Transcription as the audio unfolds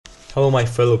Hello my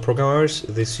fellow programmers,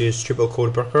 this is Triple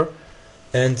Code Broker,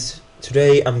 and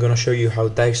today I'm gonna show you how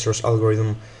Dijkstra's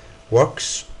algorithm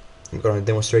works. I'm gonna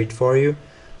demonstrate it for you.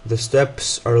 The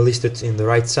steps are listed in the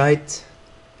right side,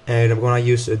 and I'm gonna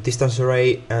use a distance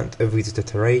array and a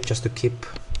visited array just to keep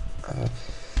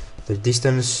the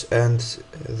distance, and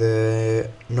the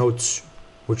nodes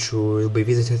which will be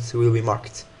visited will be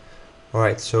marked.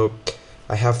 Alright, so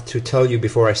I have to tell you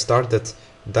before I start that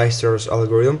Dijkstra's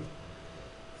algorithm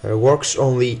works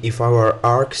only if our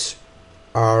arcs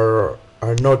are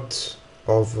not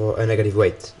of a negative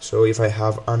weight. So if I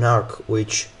have an arc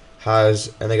which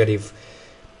has a negative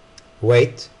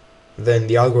weight, then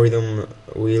the algorithm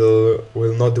will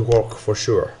not work for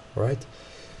sure, right?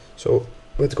 So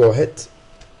let's go ahead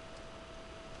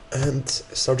and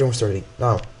start demonstrating.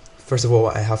 Now, first of all,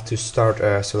 I have to select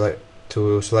a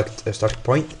starting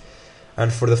point,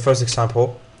 and for the first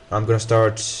example, I'm gonna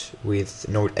start with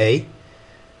node A.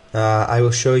 I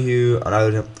will show you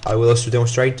another. I will also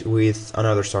demonstrate with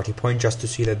another starting point just to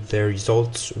see that the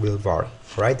results will vary.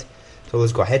 Right? So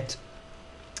let's go ahead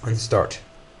and start.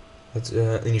 Let's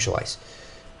initialize.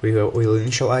 We will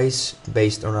initialize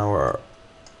based on our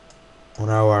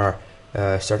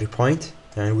starting point,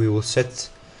 and we will set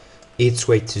its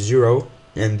weight to 0,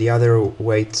 and the other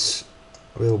weights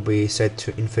will be set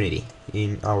to infinity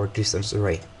in our distance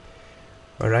array.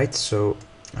 Alright, so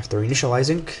after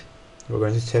initializing, we're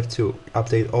going to have to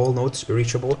update all nodes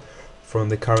reachable from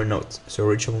the current node. So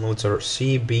reachable nodes are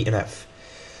C, B, and F.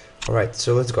 Alright,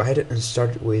 so let's go ahead and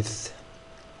start with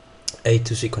A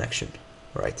to C connection.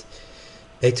 Alright,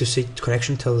 A to C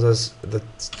connection tells us that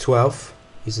 12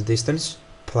 is the distance,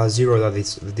 plus 0, that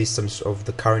is the distance of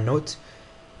the current node,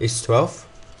 is 12,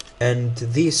 and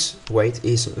this weight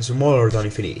is smaller than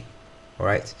infinity.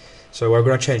 Alright, so we're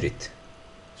gonna change it.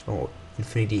 So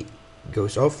infinity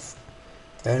goes off,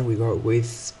 and we go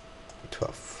with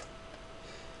 12.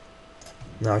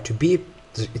 Now to B,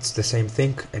 it's the same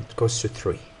thing, and it goes to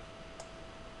 3.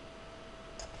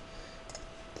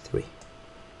 3.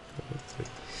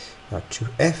 Now to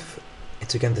F,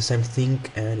 it's again the same thing,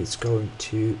 and it's going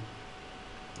to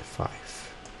 5.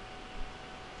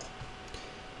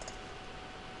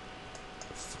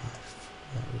 5.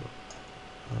 There we go.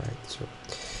 Alright, so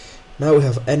now we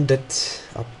have ended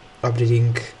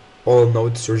updating all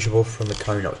nodes reachable from the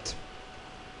current node.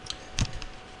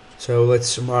 So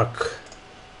let's mark.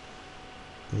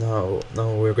 Now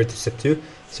we're going to step 2.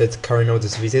 Set current node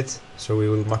as visited, so we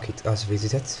will mark it as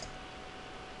visited.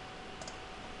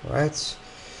 Alright,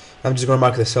 I'm just gonna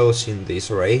mark the cells in this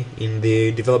array. In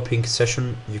the developing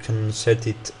session, you can set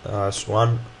it as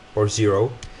 1 or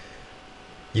 0.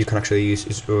 You can actually use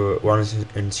 1s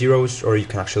and 0s, or you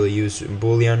can actually use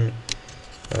Boolean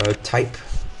type.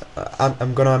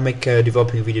 I'm gonna make a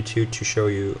developing video too to show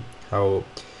you how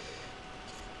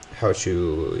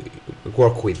to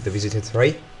work with the visited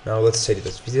array. Now let's set it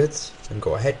as visited and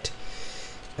go ahead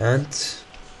and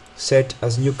set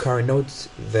as new current node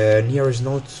the nearest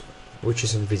node which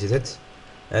isn't visited,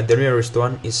 and the nearest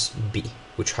one is B,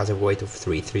 which has a weight of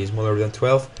 3. 3 is smaller than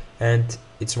 12, and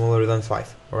it's smaller than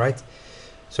 5. Alright,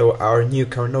 so our new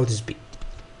current node is B.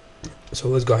 So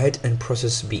let's go ahead and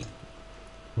process B.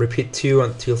 Repeat 2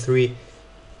 until 3,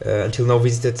 until no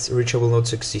visited reachable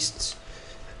nodes exists.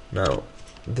 Now,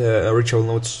 the reachable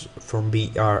nodes from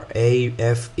B are A,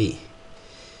 F, E.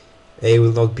 A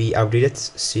will not be updated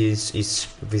since it's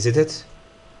visited.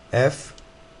 F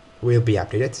will be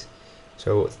updated.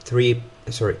 So the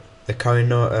current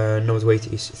node weight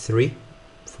is 3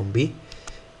 from B,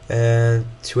 and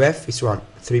to F is 1.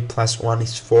 3 plus 1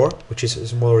 is 4, which is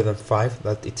smaller than 5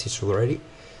 that it is already.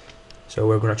 So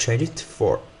we're gonna change it to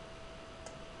 4.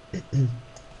 4,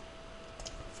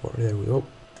 there we go.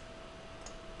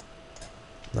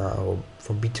 Now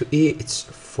from B to E it's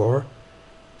 4.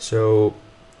 So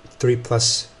 3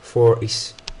 plus 4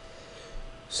 is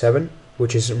 7,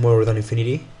 which is more than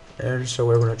infinity, and so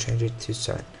we're gonna change it to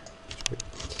 7.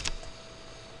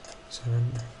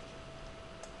 7.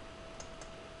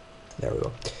 There we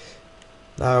go.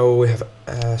 Now we have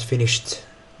finished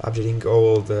updating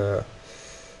all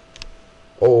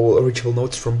reachable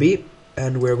nodes from B,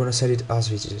 and we're gonna set it as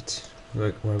visited.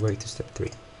 We're going to step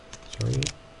 3. Sorry.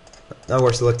 Now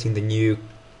we're selecting the new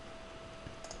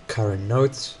current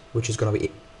node, which is gonna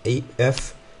be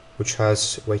F, which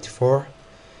has weight 4.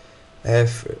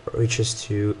 F reaches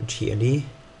to G and E,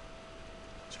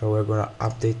 so we're gonna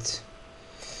update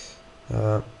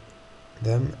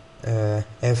them.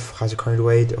 F has a current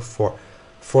weight of 4.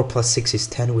 4 plus 6 is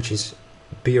 10, which is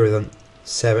bigger than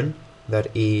 7 that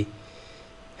E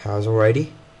has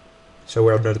already. So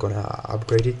we're not gonna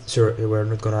upgrade it. Sorry, we're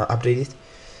not gonna update it.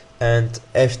 and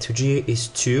f to g is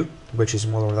 2, which is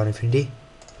smaller than infinity.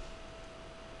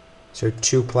 So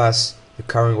 2 plus the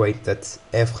current weight that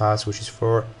f has, which is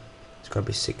 4, it's going to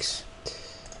be 6.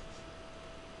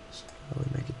 So we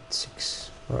make it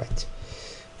 6. Alright.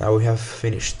 Now we have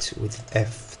finished with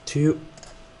f2.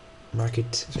 Mark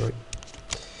it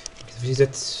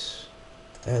visit.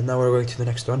 And now we're going to the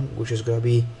next one, which is going to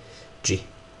be g.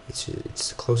 It's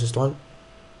the closest one.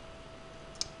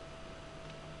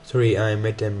 Sorry, I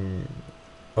made them.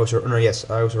 Oh, sorry. No, yes,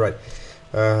 I was right.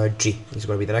 G is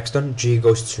going to be the next one. G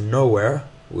goes to nowhere,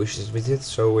 which is visited.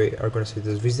 So we are going to say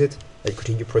this visited and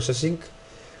continue processing.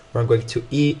 We're going to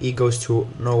E. E goes to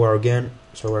nowhere again.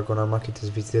 So we're going to mark it as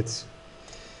visited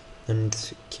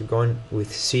and keep going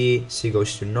with C. C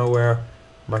goes to nowhere.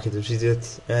 Mark it as visited,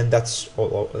 and that's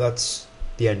all. That's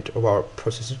the end of our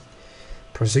processing.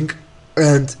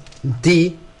 And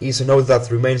D is a node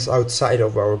that remains outside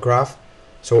of our graph.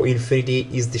 So infinity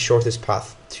is the shortest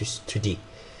path to D.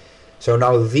 So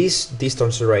now this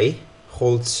distance array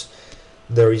holds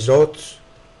the result,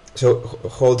 so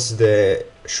holds the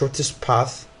shortest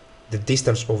path, the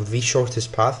distance of the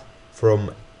shortest path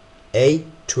from A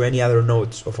to any other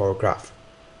nodes of our graph.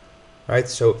 Right?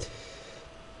 So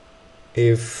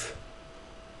if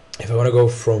I want to go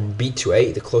from B to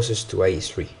A, the closest to A is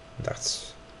 3.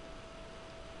 That's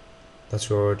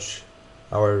what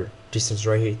our distance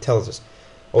array here tells us.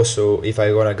 Also, if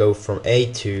I want to go from A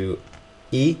to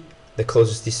E, the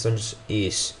closest distance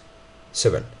is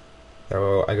 7.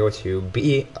 So I go to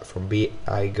B, from B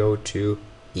I go to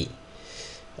E,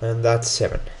 and that's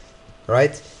 7.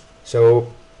 Right?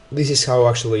 So this is how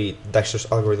actually Dijkstra's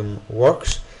algorithm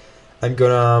works. I'm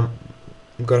gonna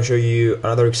show you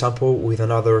another example with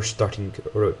another starting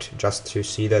route, just to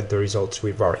see that the results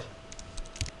will vary.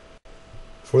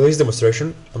 For this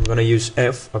demonstration, I'm gonna use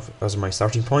f as my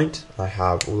starting point. I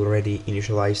have already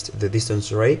initialized the distance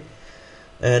array,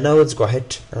 and now let's go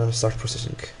ahead and start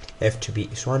processing. F to b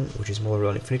is 1, which is smaller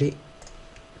than infinity.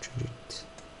 Change it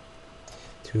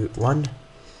to 1.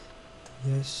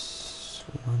 Yes,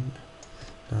 1.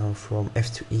 Now from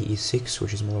f to e is 6,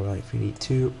 which is smaller than infinity,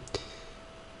 2.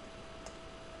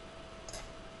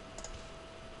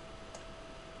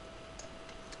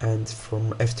 And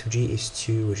from f to g is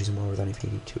 2, which is smaller than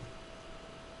infinity, 2.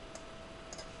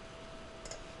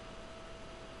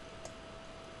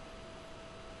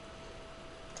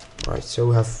 Right, so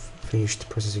we have finished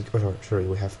processing. Oh, sorry,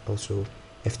 we have also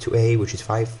f to a, which is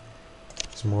 5,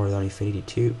 smaller than infinity,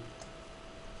 2.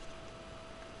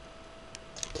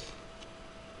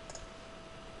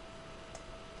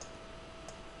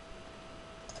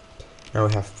 Now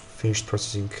we have finished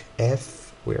processing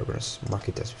f. We are going to mark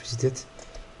it as visited.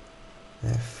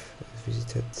 F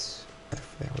visited.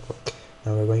 F, there we go.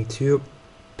 Now we're going to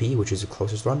B, which is the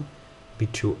closest one. B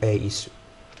to A is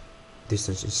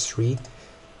distance is 3.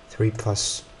 3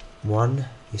 plus 1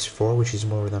 is 4, which is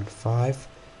more than 5.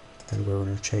 And we're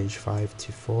going to change 5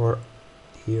 to 4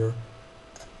 here.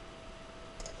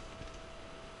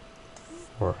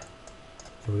 4.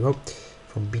 There we go.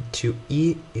 From B to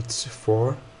E, it's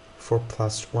 4. 4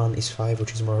 plus 1 is 5,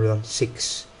 which is more than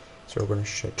 6. So we're going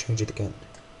to change it again.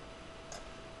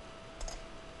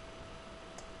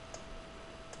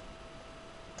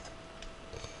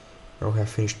 Now we have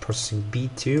finished processing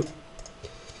B2.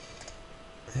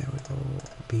 There we go.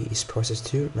 B is processed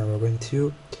 2. Now we're going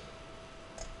to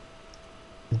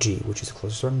G, which is the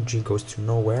closest one. G goes to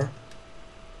nowhere.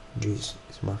 G is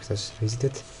marked as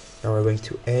visited. Now we're going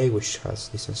to A, which has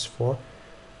distance 4.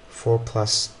 4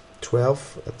 plus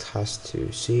 12, that has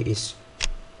to C is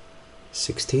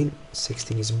 16.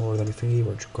 16 is more than infinity.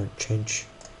 We're going to change.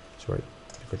 Sorry,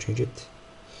 we're going to change it.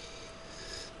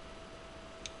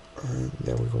 And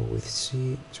there we go with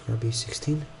C. It's going to be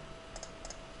 16.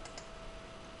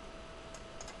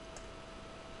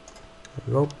 There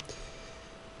we go.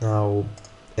 Now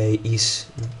A is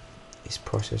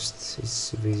processed,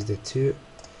 is visited 2.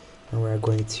 Now we are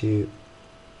going to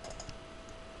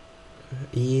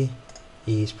E.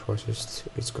 E is processed,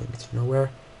 it's going to nowhere.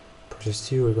 Process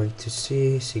 2, we're going to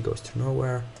C. C goes to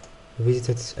nowhere.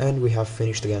 Visited, and we have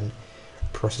finished again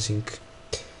processing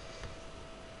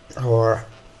our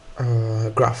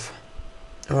graph.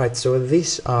 Alright, so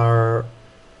this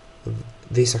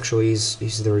actually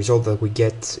is the result that we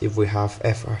get if we have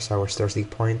f as our starting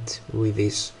point with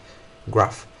this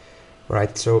graph.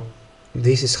 Right, so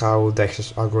this is how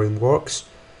Dijkstra's algorithm works.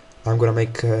 I'm gonna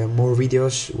make more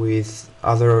videos with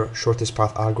other shortest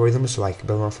path algorithms like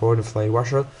Bellman-Ford and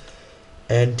Floyd-Warshall,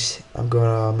 and I'm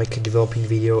gonna make a developing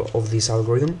video of this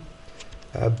algorithm.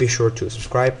 Be sure to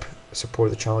subscribe, support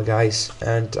the channel guys,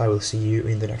 and I will see you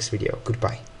in the next video.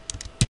 Goodbye.